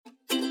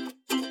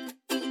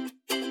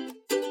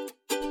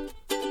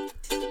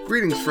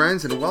Greetings,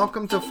 friends, and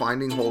welcome to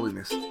Finding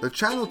Holiness, the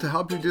channel to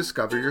help you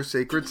discover your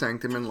sacred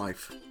sanctum in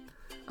life.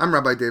 I'm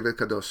Rabbi David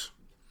Kadosh.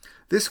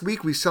 This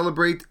week we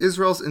celebrate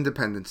Israel's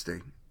Independence Day,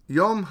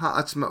 Yom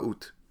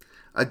HaAtzmaut,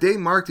 a day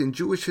marked in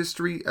Jewish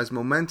history as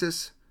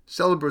momentous,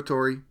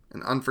 celebratory,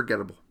 and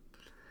unforgettable.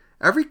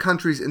 Every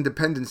country's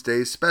Independence Day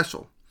is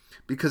special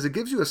because it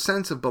gives you a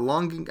sense of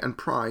belonging and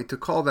pride to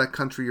call that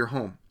country your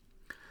home.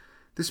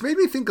 This made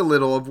me think a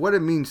little of what it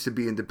means to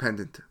be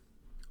independent.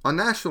 On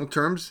national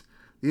terms,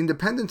 the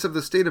independence of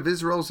the State of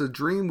Israel is a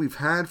dream we've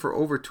had for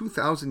over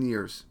 2,000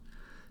 years.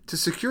 To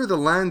secure the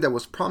land that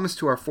was promised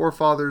to our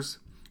forefathers,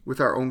 with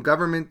our own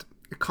government,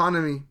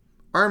 economy,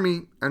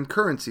 army, and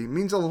currency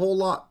means a whole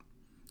lot,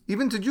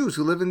 even to Jews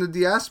who live in the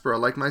diaspora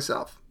like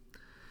myself.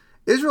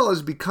 Israel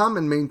has become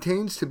and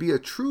maintains to be a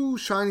true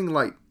shining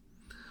light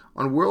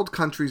on world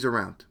countries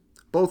around,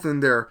 both in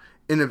their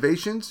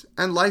innovations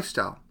and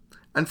lifestyle,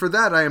 and for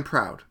that I am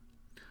proud.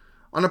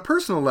 On a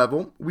personal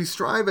level, we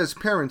strive as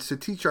parents to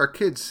teach our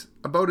kids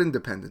about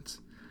independence.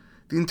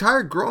 The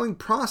entire growing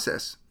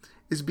process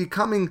is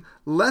becoming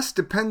less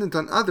dependent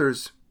on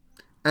others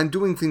and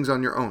doing things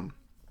on your own.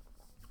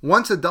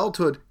 Once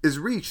adulthood is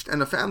reached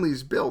and a family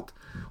is built,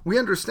 we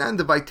understand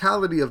the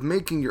vitality of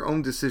making your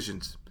own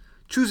decisions,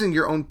 choosing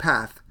your own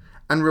path,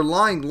 and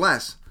relying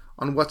less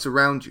on what's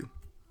around you.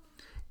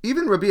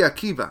 Even Rabbi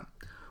Akiva,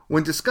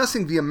 when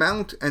discussing the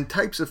amount and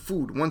types of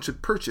food one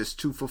should purchase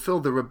to fulfill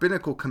the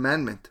rabbinical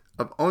commandment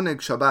of Oneg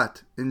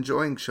Shabbat,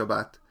 enjoying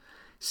Shabbat,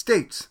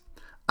 states,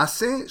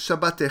 Aseh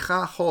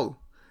Shabbatecha Chol,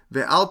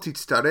 ve'al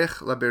titztarech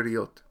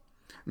laberiot.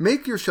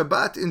 Make your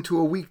Shabbat into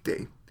a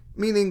weekday,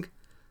 meaning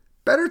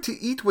better to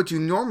eat what you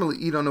normally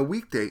eat on a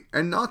weekday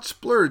and not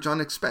splurge on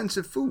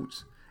expensive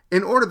foods,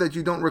 in order that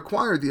you don't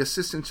require the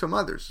assistance from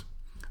others.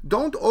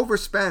 Don't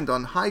overspend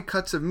on high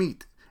cuts of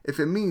meat if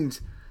it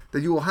means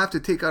that you will have to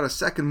take out a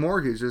second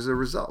mortgage as a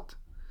result.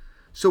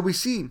 So we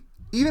see,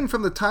 even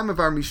from the time of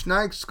our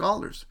Mishnaic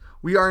scholars,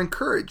 we are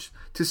encouraged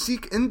to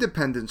seek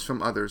independence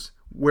from others,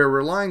 where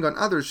relying on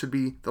others should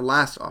be the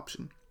last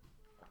option.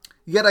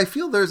 Yet I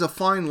feel there's a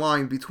fine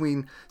line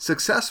between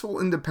successful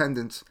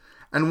independence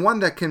and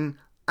one that can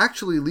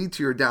actually lead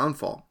to your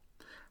downfall.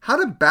 How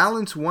to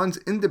balance one's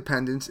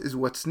independence is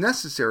what's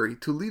necessary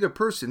to lead a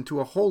person to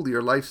a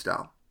holier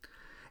lifestyle.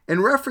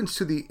 In reference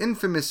to the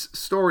infamous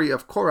story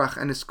of Korach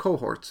and his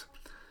cohorts,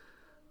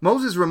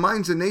 Moses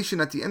reminds the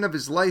nation at the end of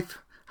his life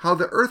how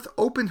the earth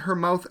opened her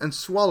mouth and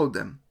swallowed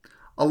them,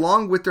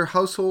 along with their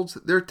households,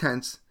 their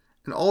tents,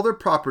 and all their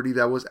property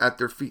that was at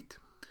their feet.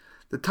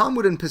 The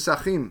Talmud in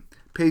Pesachim,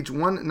 page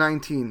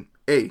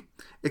 119a,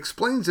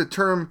 explains the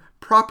term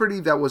property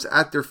that was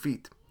at their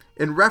feet,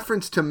 in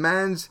reference to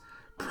man's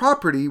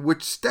property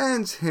which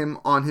stands him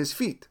on his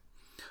feet.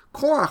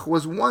 Korach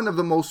was one of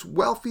the most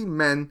wealthy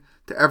men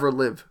to ever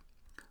live.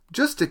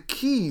 Just the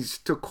keys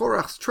to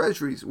Korach's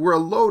treasuries were a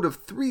load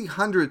of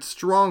 300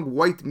 strong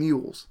white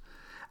mules,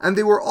 and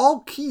they were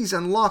all keys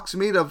and locks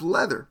made of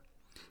leather.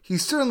 He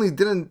certainly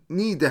didn't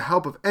need the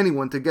help of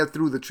anyone to get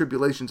through the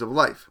tribulations of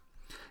life.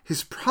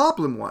 His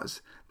problem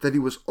was that he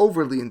was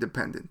overly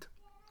independent.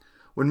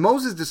 When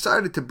Moses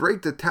decided to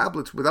break the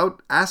tablets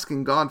without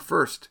asking God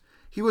first,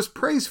 he was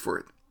praised for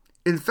it.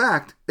 In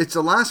fact, it's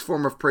the last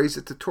form of praise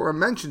that the Torah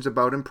mentions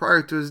about him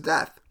prior to his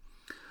death.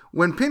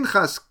 When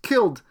Pinchas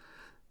killed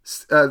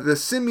the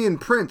Simeon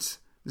prince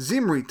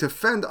Zimri to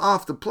fend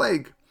off the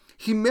plague,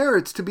 he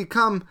merits to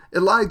become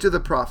Elijah the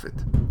prophet.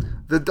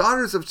 The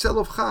daughters of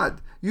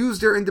Zelophehad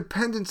used their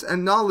independence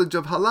and knowledge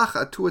of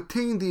halacha to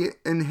attain the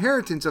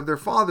inheritance of their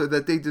father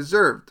that they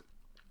deserved.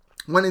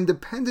 When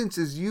independence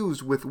is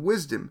used with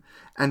wisdom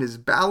and is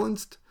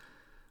balanced,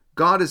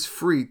 God is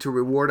free to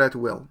reward at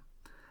will.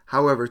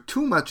 However,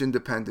 too much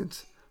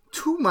independence,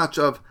 too much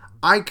of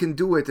I can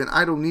do it and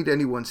I don't need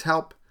anyone's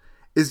help,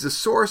 is the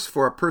source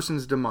for a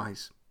person's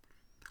demise.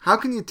 How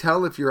can you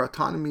tell if your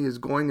autonomy is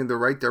going in the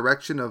right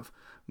direction of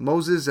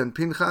Moses and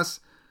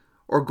Pinchas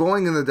or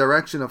going in the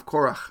direction of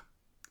Korach?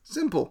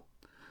 Simple.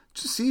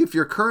 Just see if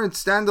your current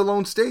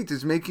standalone state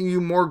is making you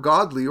more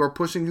godly or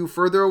pushing you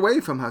further away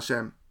from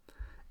Hashem.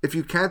 If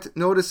you can't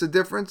notice a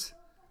difference,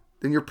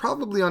 then you're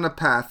probably on a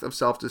path of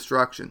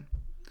self-destruction.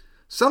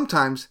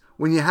 Sometimes,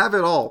 when you have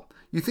it all,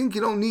 you think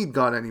you don't need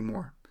God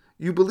anymore.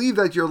 You believe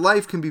that your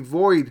life can be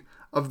void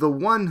of the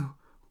one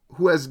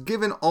who has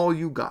given all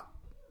you got.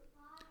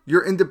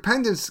 Your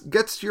independence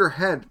gets to your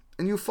head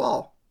and you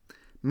fall.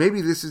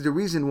 Maybe this is the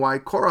reason why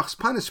Korach's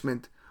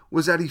punishment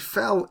was that he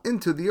fell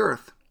into the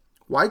earth.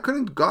 Why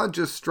couldn't God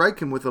just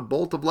strike him with a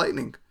bolt of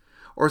lightning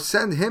or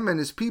send him and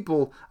his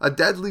people a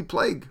deadly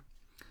plague?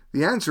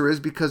 The answer is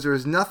because there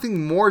is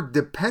nothing more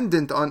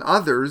dependent on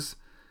others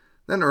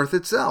than earth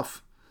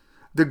itself.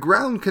 The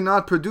ground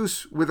cannot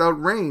produce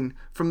without rain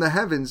from the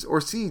heavens or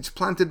seeds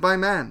planted by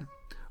man.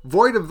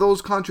 Void of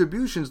those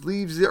contributions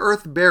leaves the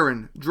earth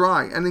barren,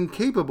 dry, and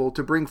incapable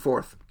to bring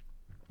forth.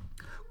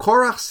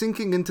 Korach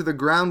sinking into the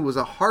ground was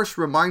a harsh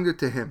reminder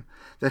to him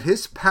that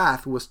his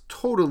path was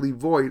totally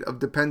void of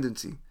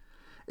dependency.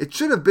 It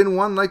should have been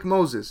one like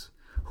Moses,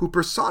 who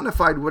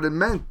personified what it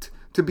meant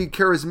to be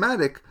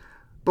charismatic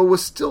but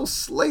was still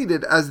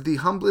slated as the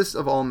humblest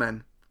of all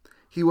men.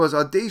 He was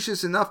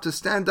audacious enough to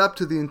stand up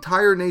to the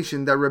entire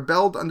nation that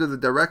rebelled under the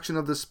direction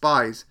of the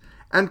spies,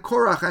 and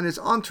Korach and his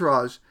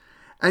entourage,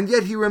 and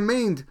yet he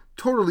remained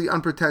totally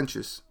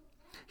unpretentious.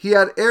 He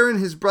had Aaron,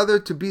 his brother,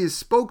 to be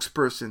his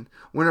spokesperson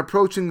when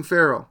approaching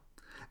Pharaoh.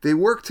 They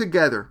worked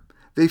together,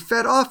 they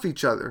fed off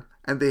each other,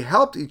 and they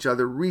helped each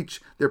other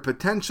reach their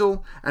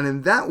potential, and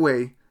in that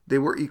way, they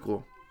were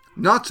equal.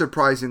 Not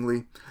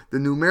surprisingly, the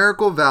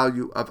numerical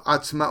value of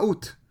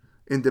Atzmaut,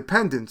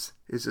 independence,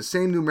 is the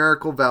same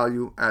numerical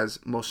value as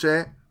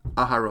Moshe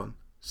Aharon,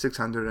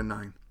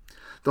 609.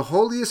 The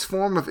holiest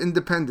form of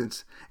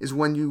independence is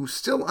when you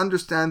still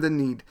understand the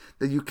need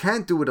that you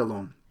can't do it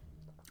alone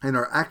and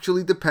are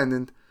actually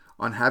dependent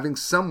on having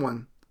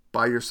someone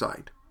by your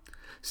side.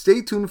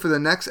 Stay tuned for the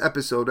next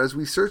episode as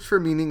we search for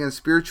meaning and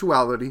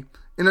spirituality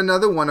in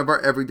another one of our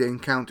everyday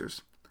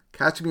encounters.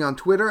 Catch me on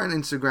Twitter and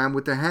Instagram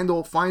with the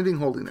handle Finding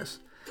Holiness.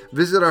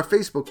 Visit our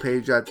Facebook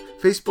page at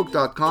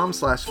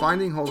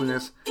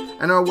facebook.com/findingholiness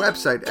and our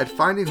website at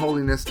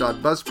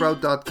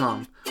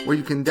findingholiness.buzzsprout.com, where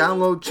you can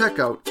download, check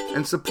out,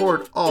 and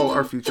support all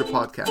our future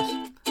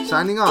podcasts.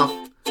 Signing off,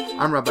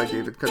 I'm Rabbi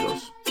David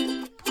Kadosh.